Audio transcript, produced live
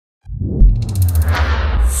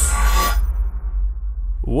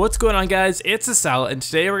What's going on, guys? It's Asal, and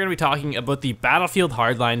today we're going to be talking about the Battlefield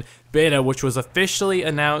Hardline beta, which was officially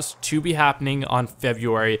announced to be happening on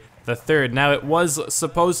February the 3rd. Now, it was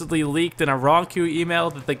supposedly leaked in a Ronku email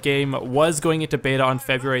that the game was going into beta on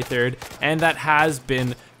February 3rd, and that has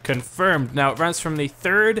been confirmed. Now, it runs from the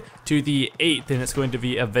 3rd to the 8th, and it's going to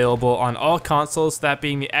be available on all consoles, that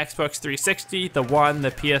being the Xbox 360, the One,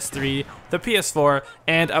 the PS3, the PS4,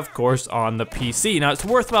 and of course on the PC. Now, it's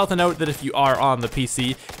worthwhile to note that if you are on the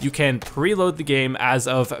PC, you can preload the game as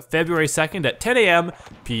of February 2nd at 10 AM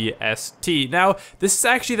PST. Now, this is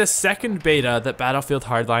actually the second beta that Battlefield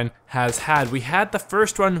Hardline has had. We had the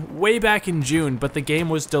first one way back in June, but the game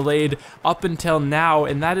was delayed up until now,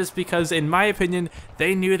 and that is because, in my opinion,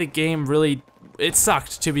 they knew the game really, it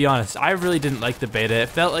sucked, to be honest. I really didn't like the beta. It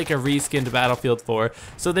felt like a reskinned Battlefield 4,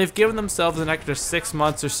 so they've given themselves an extra 6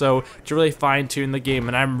 months or so to really fine-tune the game,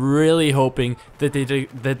 and I'm really hoping that they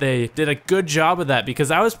did a good job of that, because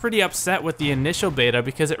I was pretty upset with the initial beta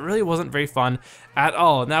because it really wasn't very fun at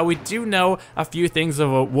all. Now, we do know a few things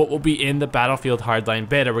about what will be in the Battlefield Hardline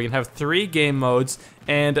beta. We're gonna have 3 game modes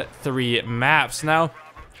and 3 maps. Now,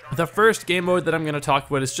 the first game mode that I'm going to talk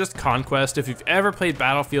about is just Conquest. If you've ever played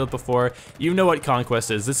Battlefield before, you know what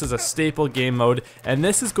Conquest is. This is a staple game mode, and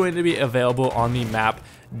this is going to be available on the map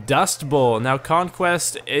Dust Bowl. Now,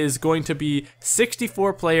 Conquest is going to be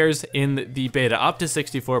 64 players in the beta, up to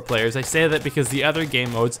 64 players. I say that because the other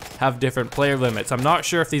game modes have different player limits. I'm not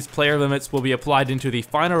sure if these player limits will be applied into the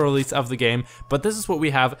final release of the game, but this is what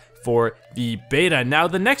we have for the beta. Now,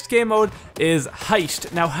 the next game mode is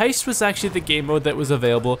Heist. Now, Heist was actually the game mode that was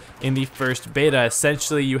available in the first beta.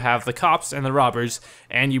 Essentially, you have the cops and the robbers,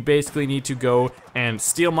 and you basically need to go and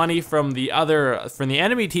steal money from the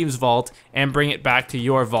enemy team's vault and bring it back to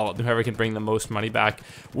your vault. Whoever can bring the most money back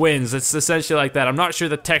wins. It's essentially like that. I'm not sure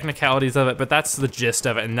the technicalities of it, but that's the gist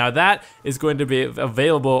of it. And now that is going to be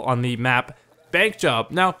available on the map Bank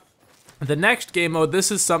Job. Now, the next game mode,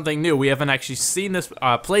 this is something new. We haven't actually seen this,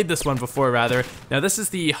 played this one before, rather. Now, this is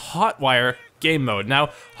the Hotwire game mode.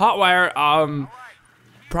 Now, Hotwire,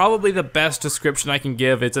 probably the best description I can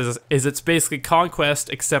give is it's basically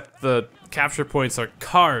Conquest, except the capture points are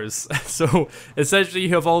cars. So essentially, you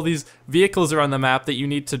have all these vehicles around the map that you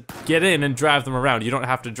need to get in and drive them around. You don't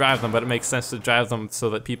have to drive them, but it makes sense to drive them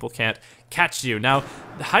so that people can't catch you. Now,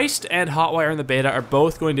 Heist and Hotwire in the beta are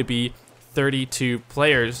both going to be 32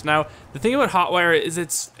 players. Now, the thing about Hotwire is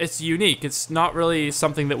it's unique. It's not really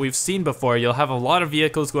something that we've seen before. You'll have a lot of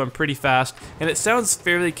vehicles going pretty fast, and it sounds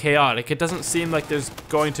fairly chaotic. It doesn't seem like there's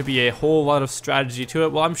going to be a whole lot of strategy to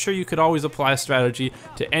it. Well, I'm sure you could always apply strategy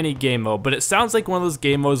to any game mode, but it sounds like one of those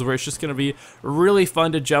game modes where it's just going to be really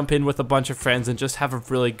fun to jump in with a bunch of friends and just have a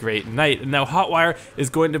really great night. And now, Hotwire is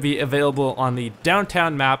going to be available on the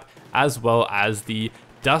downtown map as well as the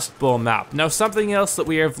Dust Bowl map. Now, something else that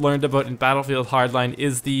we have learned about in Battlefield Hardline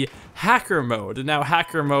is the hacker mode. Now,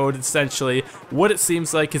 hacker mode, essentially, what it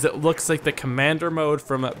seems like is it looks like the commander mode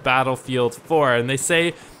from Battlefield 4, and they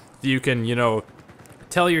say you can, you know,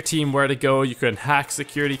 tell your team where to go, you can hack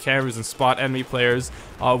security cameras and spot enemy players.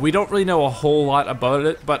 We don't really know a whole lot about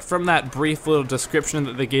it, but from that brief little description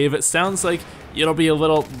that they gave, it sounds like it'll be a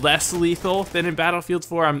little less lethal than in Battlefield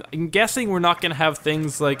 4. I'm guessing we're not going to have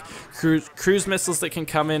things like cruise missiles that can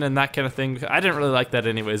come in and that kind of thing. I didn't really like that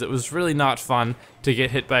anyways. It was really not fun to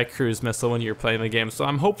get hit by a cruise missile when you're playing the game, so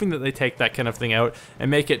I'm hoping that they take that kind of thing out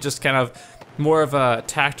and make it just kind of more of a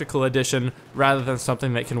tactical addition rather than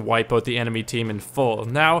something that can wipe out the enemy team in full.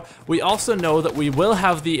 Now, we also know that we will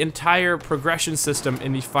have the entire progression system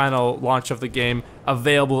in the final launch of the game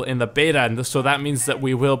available in the beta, and so that means that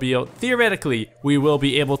we will be, theoretically, we will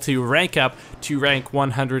be able to rank up to rank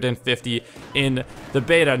 150 in the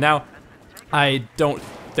beta. Now, I don't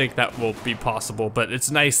think that will be possible, but it's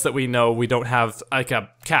nice that we know we don't have like a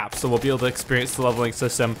cap, so we'll be able to experience the leveling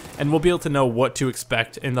system and we'll be able to know what to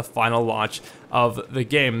expect in the final launch of the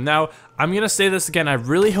game. Now, I'm gonna say this again, I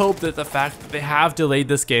really hope that the fact that they have delayed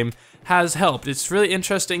this game has helped. It's really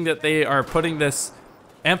interesting that they are putting this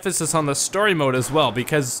emphasis on the story mode as well,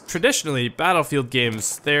 because traditionally Battlefield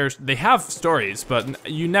games, they have stories, but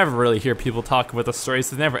you never really hear people talk about the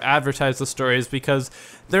stories. They never advertise the stories because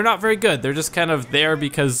they're not very good. They're just kind of there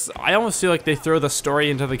because I almost feel like they throw the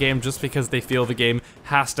story into the game just because they feel the game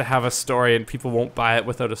has to have a story and people won't buy it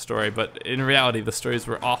without a story, but in reality the stories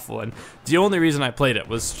were awful, and the only reason I played it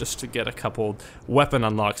was just to get a couple weapon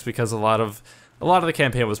unlocks because a lot of a lot of the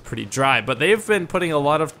campaign was pretty dry, but they've been putting a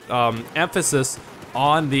lot of emphasis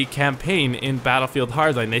on the campaign in Battlefield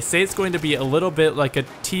Hardline. They say it's going to be a little bit like a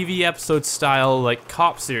TV episode style like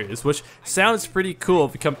cop series, which sounds pretty cool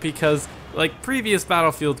because like previous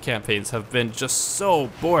Battlefield campaigns have been just so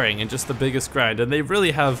boring and just the biggest grind, and they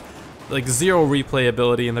really have like zero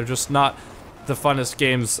replayability, and they're just not the funnest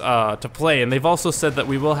games to play. And they've also said that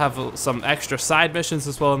we will have some extra side missions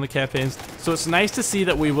as well in the campaigns, so it's nice to see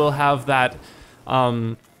that we will have that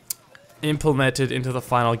implemented into the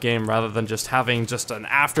final game rather than just having just an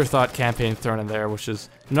afterthought campaign thrown in there, which is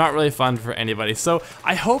not really fun for anybody. So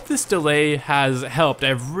I hope this delay has helped.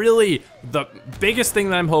 The biggest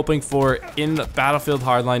thing that I'm hoping for in Battlefield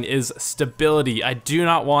Hardline is stability. I do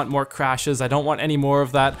not want more crashes. I don't want any more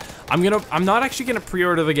of that. I'm not actually gonna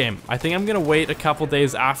pre-order the game. I think I'm gonna wait a couple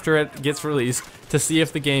days after it gets released to see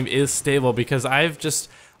if the game is stable, because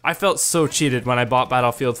I felt so cheated when I bought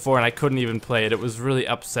Battlefield 4 and I couldn't even play it. It was really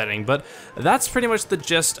upsetting. But that's pretty much the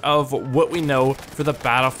gist of what we know for the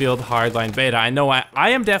Battlefield Hardline beta. I know I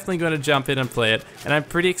am definitely going to jump in and play it, and I'm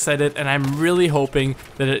pretty excited, and I'm really hoping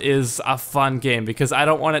that it is a fun game, because I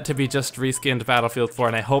don't want it to be just reskinned Battlefield 4,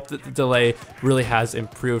 and I hope that the delay really has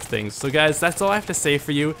improved things. So guys, that's all I have to say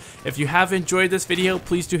for you. If you have enjoyed this video,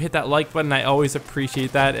 please do hit that like button. I always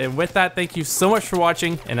appreciate that. And with that, thank you so much for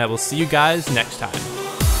watching, and I will see you guys next time.